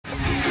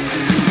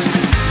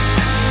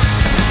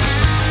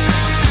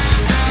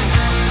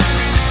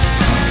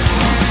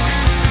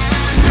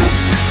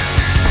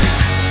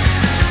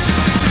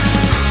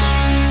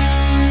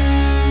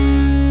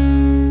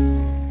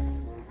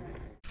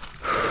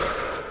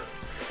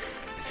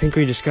think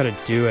we just gotta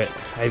do it.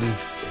 I'm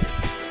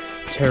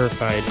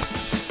terrified.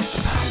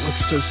 It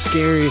looks so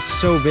scary, it's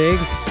so big.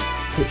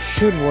 It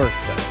should work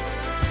though.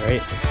 All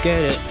right, let's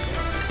get it.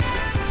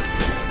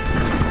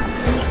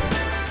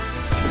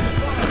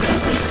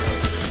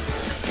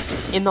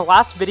 In the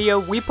last video,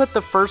 we put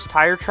the first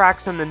tire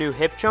tracks on the new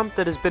hip jump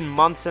that has been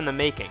months in the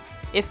making.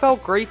 It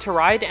felt great to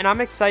ride, and I'm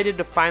excited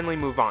to finally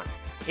move on.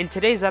 In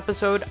today's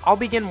episode, I'll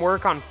begin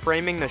work on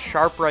framing the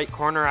sharp right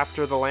corner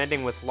after the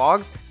landing with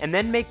logs, and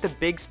then make the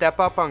big step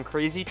up on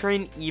Crazy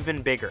Train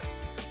even bigger.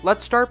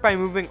 Let's start by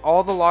moving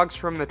all the logs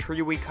from the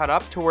tree we cut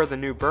up to where the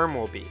new berm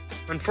will be.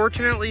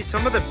 Unfortunately,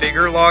 some of the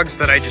bigger logs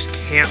that I just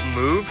can't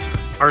move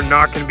are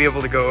not going to be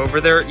able to go over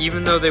there,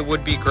 even though they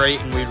would be great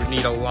and we would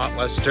need a lot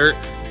less dirt.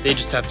 They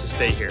just have to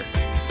stay here.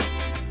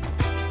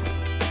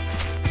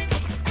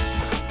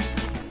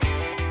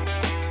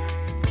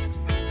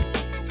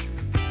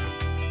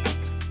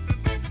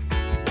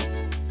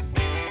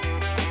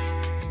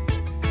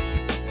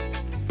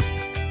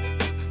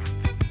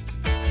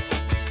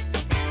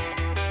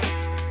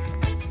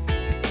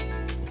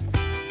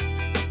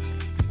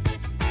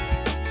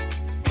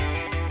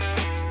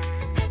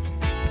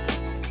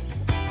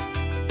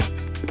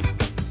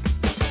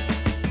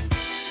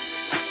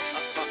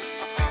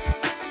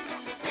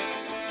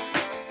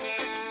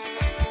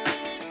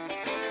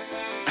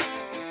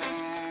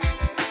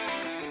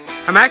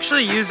 I'm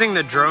actually using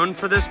the drone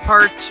for this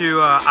part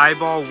to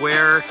eyeball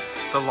where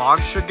the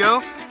log should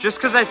go, just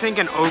because I think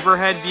an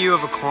overhead view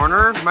of a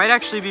corner might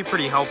actually be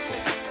pretty helpful.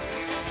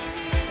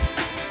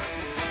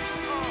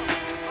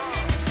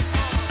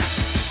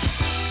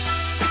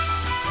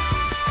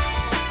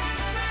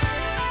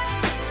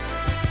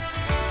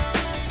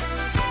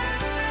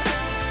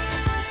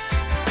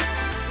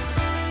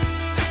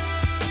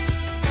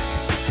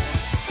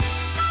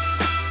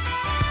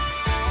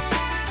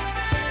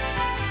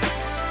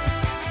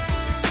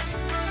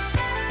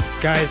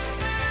 Guys,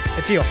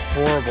 I feel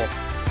horrible.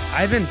 I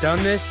haven't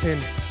done this in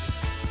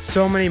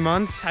so many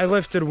months. I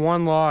lifted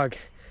one log,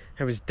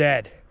 it was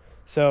dead.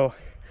 So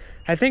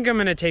I think I'm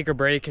gonna take a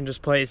break and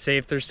just play it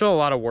safe. There's still a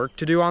lot of work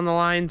to do on the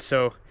line,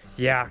 so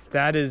yeah,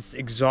 that is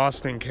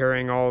exhausting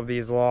carrying all of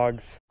these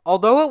logs.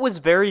 Although it was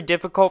very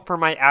difficult for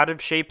my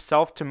out-of-shape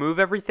self to move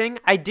everything,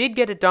 I did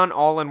get it done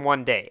all in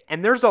one day,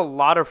 and there's a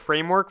lot of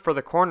framework for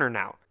the corner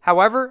now.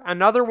 However,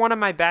 another one of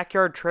my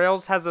backyard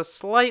trails has a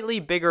slightly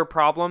bigger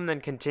problem than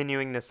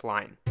continuing this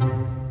line.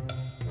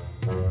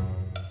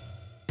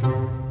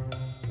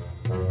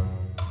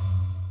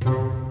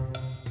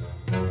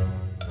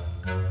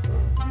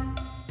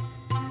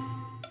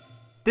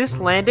 This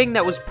landing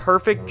that was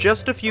perfect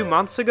just a few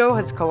months ago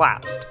has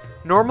collapsed.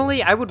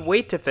 Normally, I would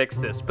wait to fix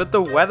this, but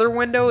the weather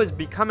window is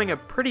becoming a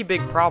pretty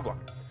big problem.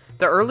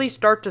 The early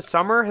start to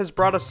summer has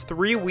brought us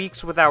 3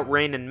 weeks without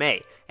rain in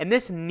May, and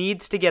this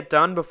needs to get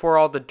done before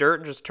all the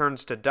dirt just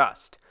turns to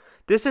dust.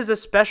 This is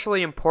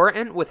especially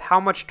important with how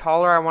much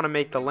taller I want to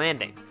make the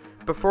landing.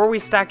 Before we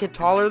stack it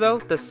taller though,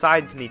 the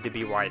sides need to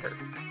be wider.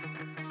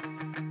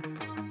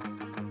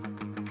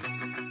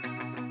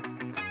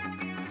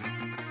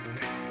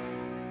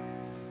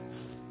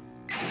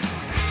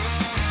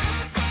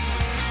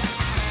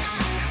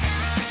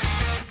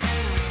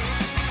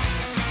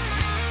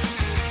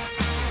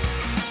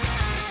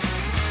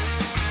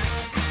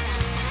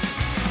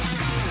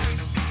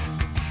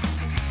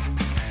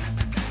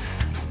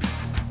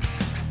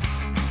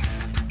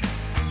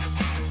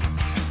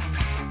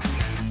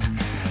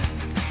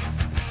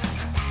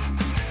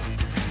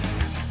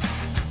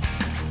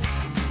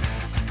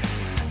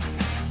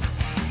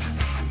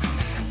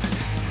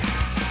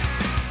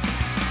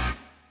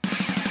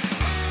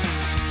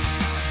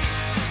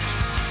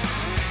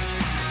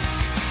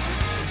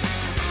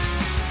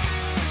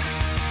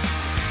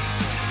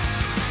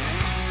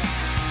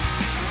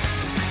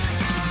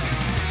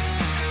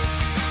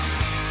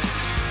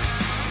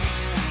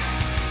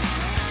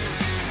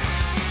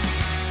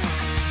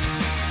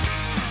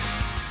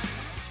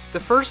 The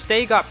first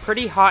day got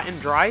pretty hot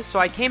and dry, so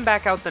I came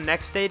back out the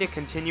next day to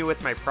continue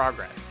with my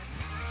progress.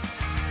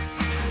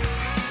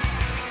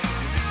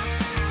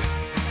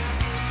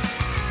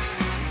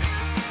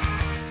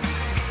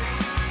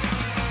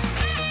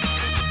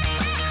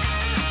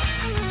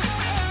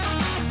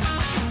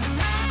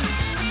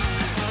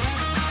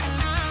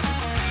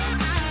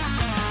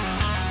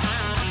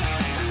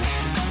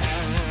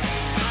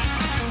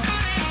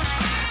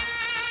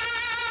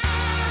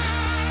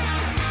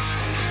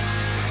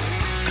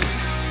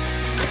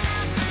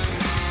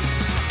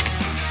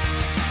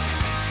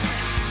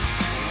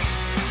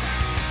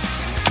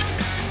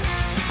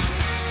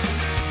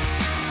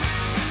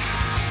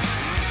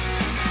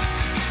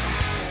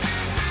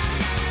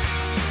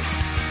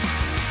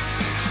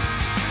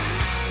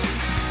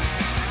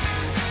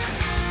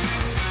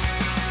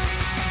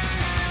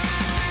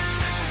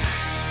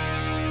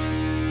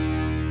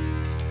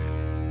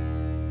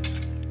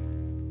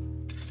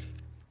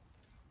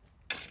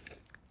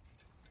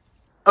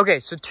 Okay,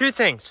 so two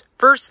things.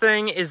 First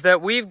thing is that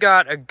we've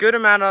got a good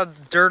amount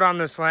of dirt on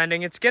this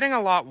landing. It's getting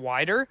a lot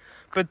wider,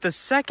 but the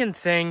second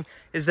thing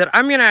is that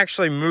I'm gonna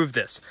actually move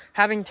this.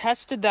 Having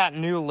tested that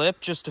new lip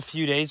just a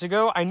few days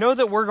ago, I know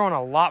that we're going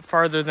a lot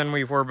farther than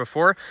we were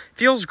before.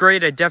 Feels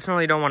great, I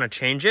definitely don't wanna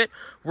change it.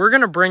 We're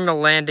gonna bring the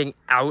landing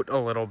out a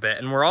little bit,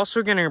 and we're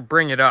also gonna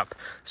bring it up.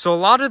 So a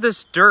lot of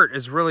this dirt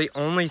is really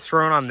only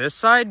thrown on this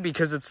side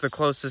because it's the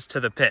closest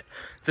to the pit.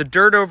 The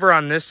dirt over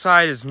on this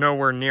side is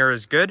nowhere near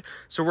as good,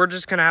 so we're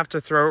just gonna have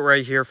to throw it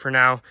right here for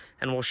now,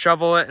 and we'll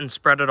shovel it and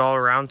spread it all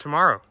around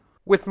tomorrow.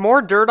 With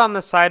more dirt on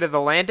the side of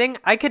the landing,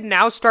 I could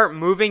now start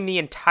moving the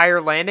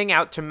entire landing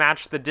out to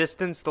match the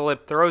distance the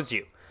lip throws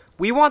you.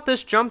 We want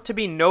this jump to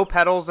be no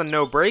pedals and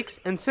no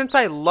brakes, and since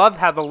I love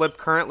how the lip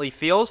currently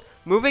feels,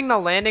 moving the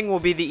landing will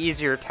be the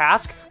easier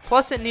task,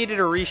 plus it needed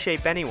a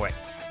reshape anyway.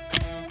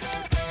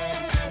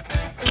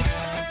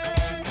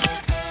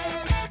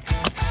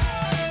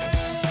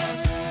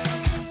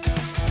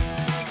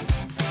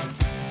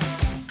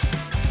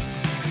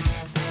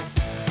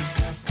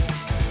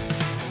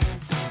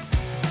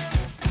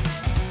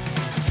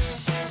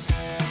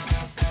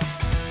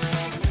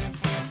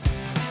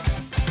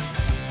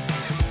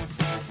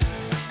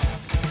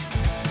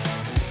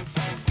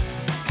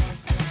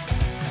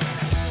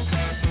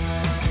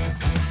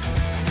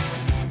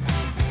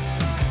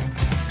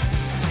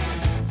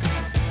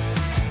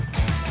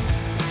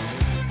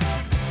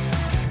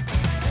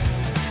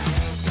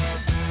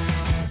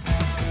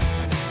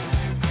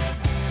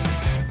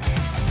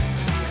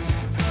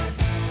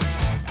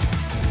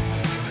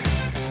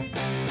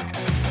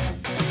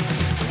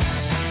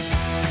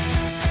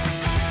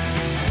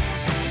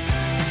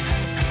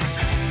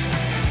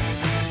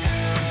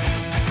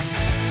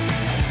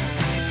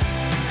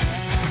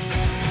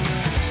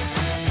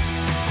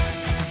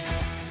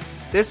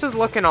 This is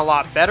looking a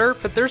lot better,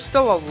 but there's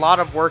still a lot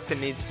of work that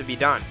needs to be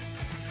done.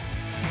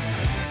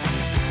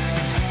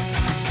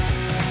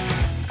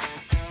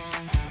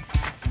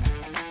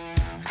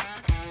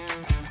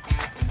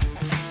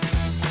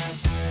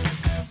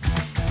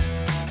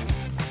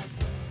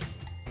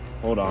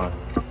 Hold on.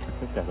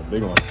 This guy's a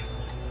big one.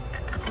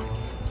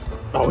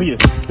 Oh, he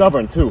is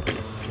stubborn too.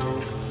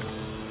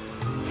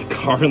 He's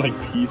carving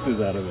like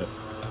pieces out of it.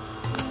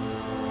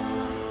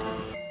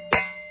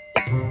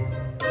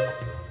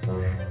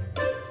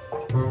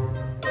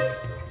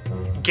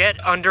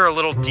 Get under a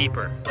little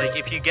deeper. Like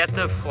if you get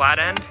the flat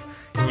end,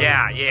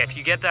 yeah, if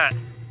you get that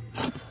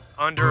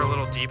under a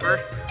little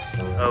deeper.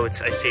 Oh,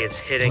 I see it's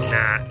hitting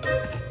that.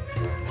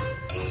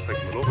 Just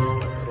like little.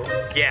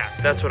 Yeah,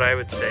 that's what I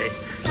would say.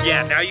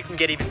 Yeah, now you can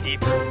get even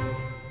deeper.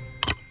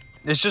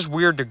 It's just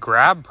weird to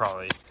grab,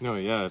 probably. No,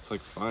 yeah, it's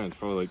like fine. It's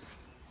probably like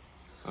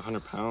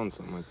 100 pounds,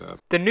 something like that.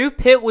 The new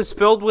pit was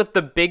filled with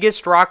the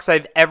biggest rocks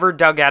I've ever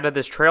dug out of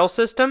this trail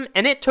system,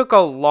 and it took a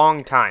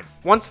long time.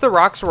 Once the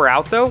rocks were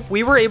out though,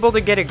 we were able to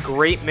get a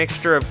great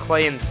mixture of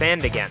clay and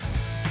sand again.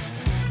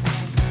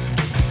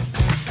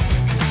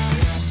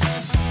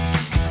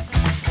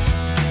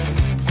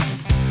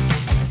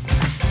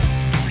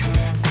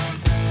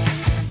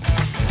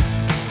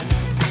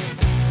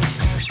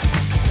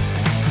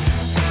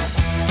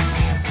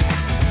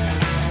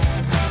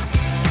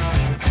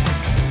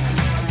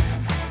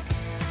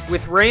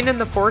 With rain in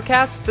the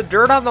forecast, the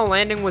dirt on the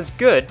landing was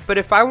good, but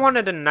if I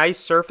wanted a nice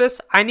surface,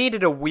 I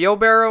needed a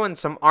wheelbarrow and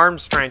some arm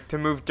strength to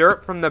move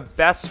dirt from the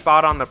best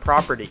spot on the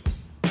property.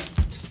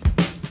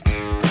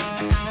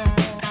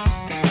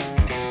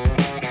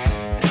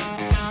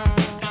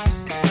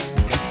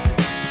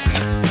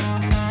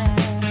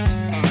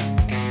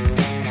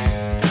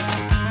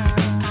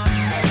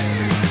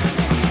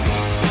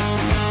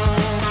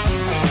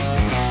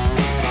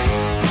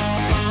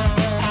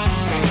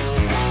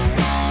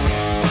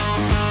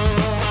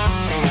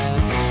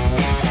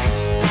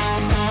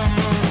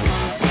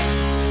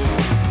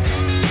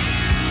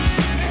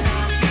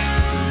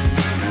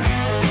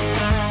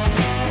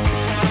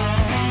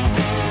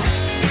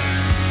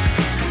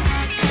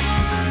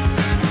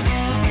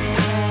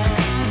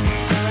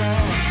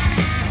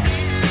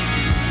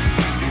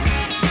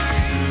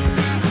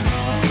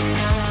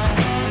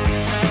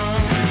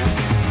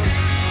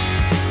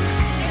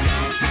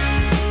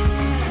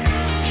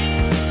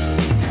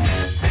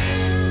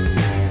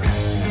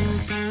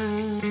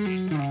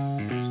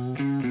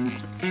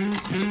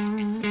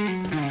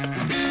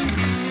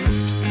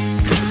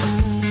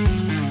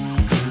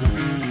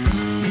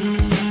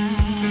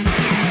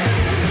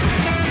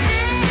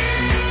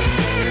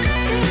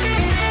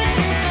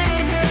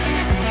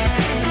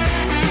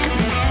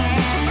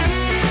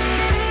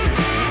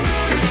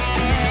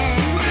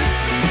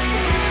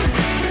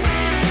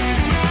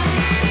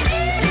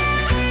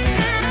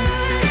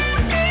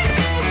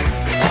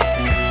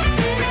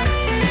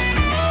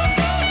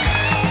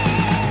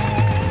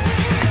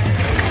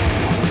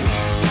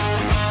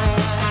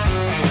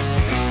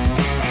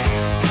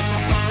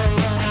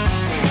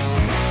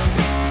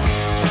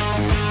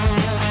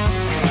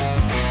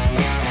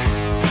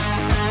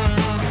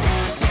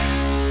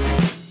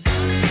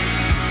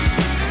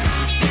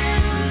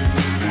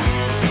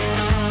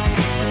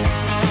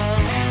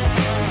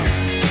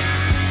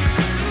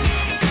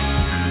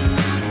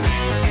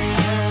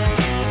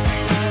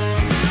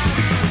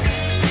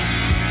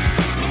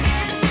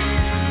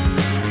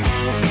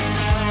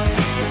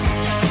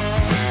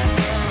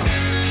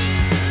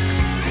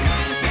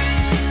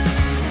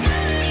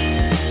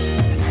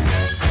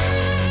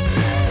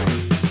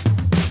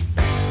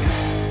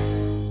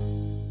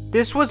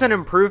 This was an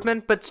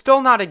improvement, but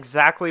still not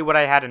exactly what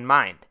I had in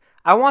mind.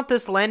 I want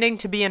this landing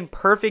to be in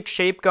perfect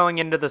shape going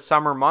into the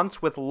summer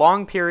months with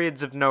long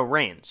periods of no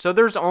rain, so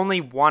there's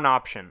only one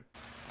option.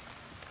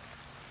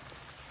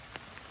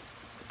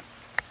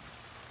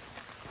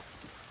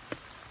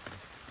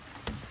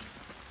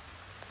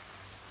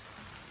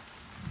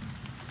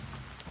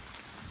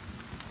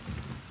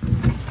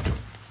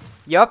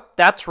 Yup,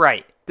 that's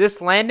right. This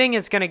landing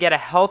is going to get a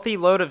healthy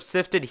load of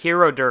sifted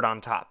hero dirt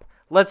on top.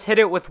 Let's hit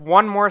it with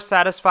one more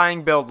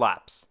satisfying build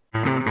laps.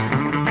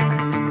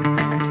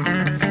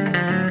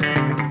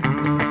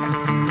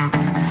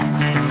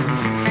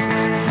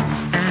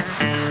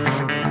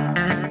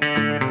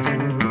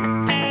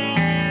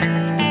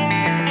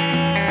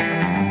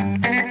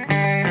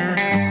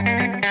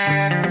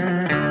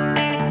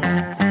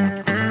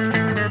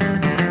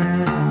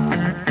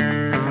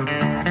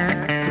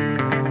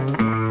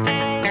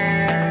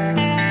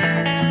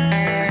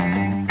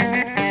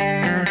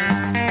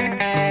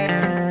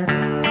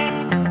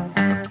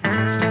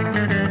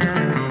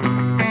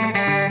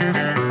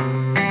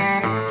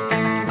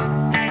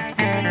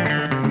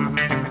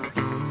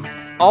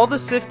 All the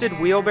sifted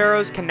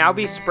wheelbarrows can now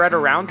be spread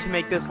around to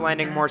make this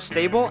landing more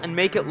stable and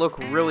make it look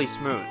really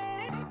smooth.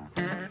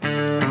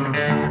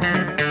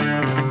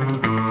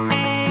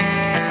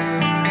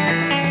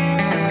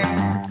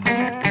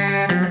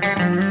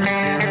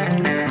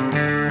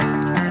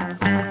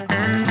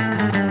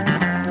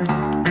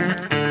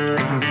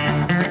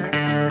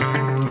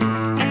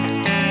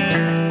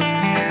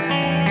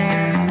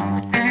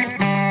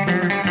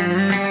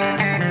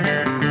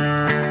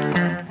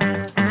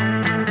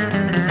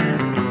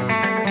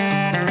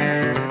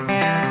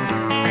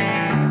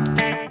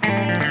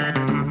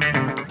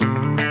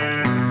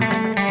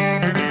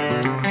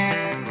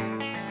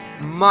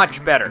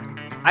 Much better.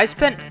 I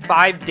spent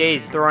 5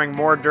 days throwing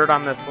more dirt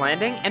on this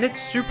landing, and it's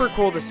super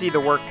cool to see the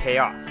work pay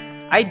off.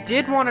 I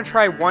did want to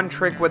try one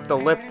trick with the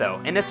lip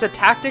though, and it's a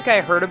tactic I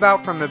heard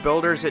about from the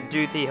builders at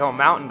Duthie Hill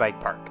Mountain Bike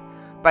Park.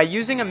 By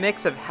using a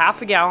mix of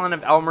half a gallon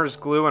of Elmer's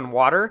glue and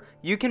water,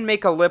 you can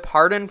make a lip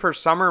harden for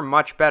summer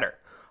much better.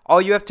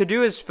 All you have to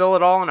do is fill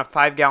it all in a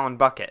 5-gallon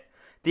bucket.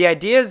 The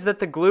idea is that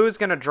the glue is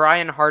going to dry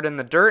and harden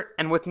the dirt,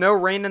 and with no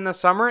rain in the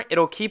summer,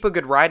 it'll keep a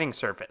good riding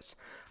surface.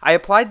 I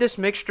applied this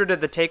mixture to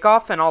the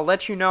takeoff, and I'll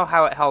let you know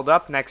how it held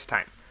up next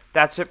time.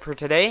 That's it for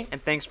today,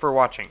 and thanks for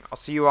watching. I'll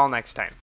see you all next time.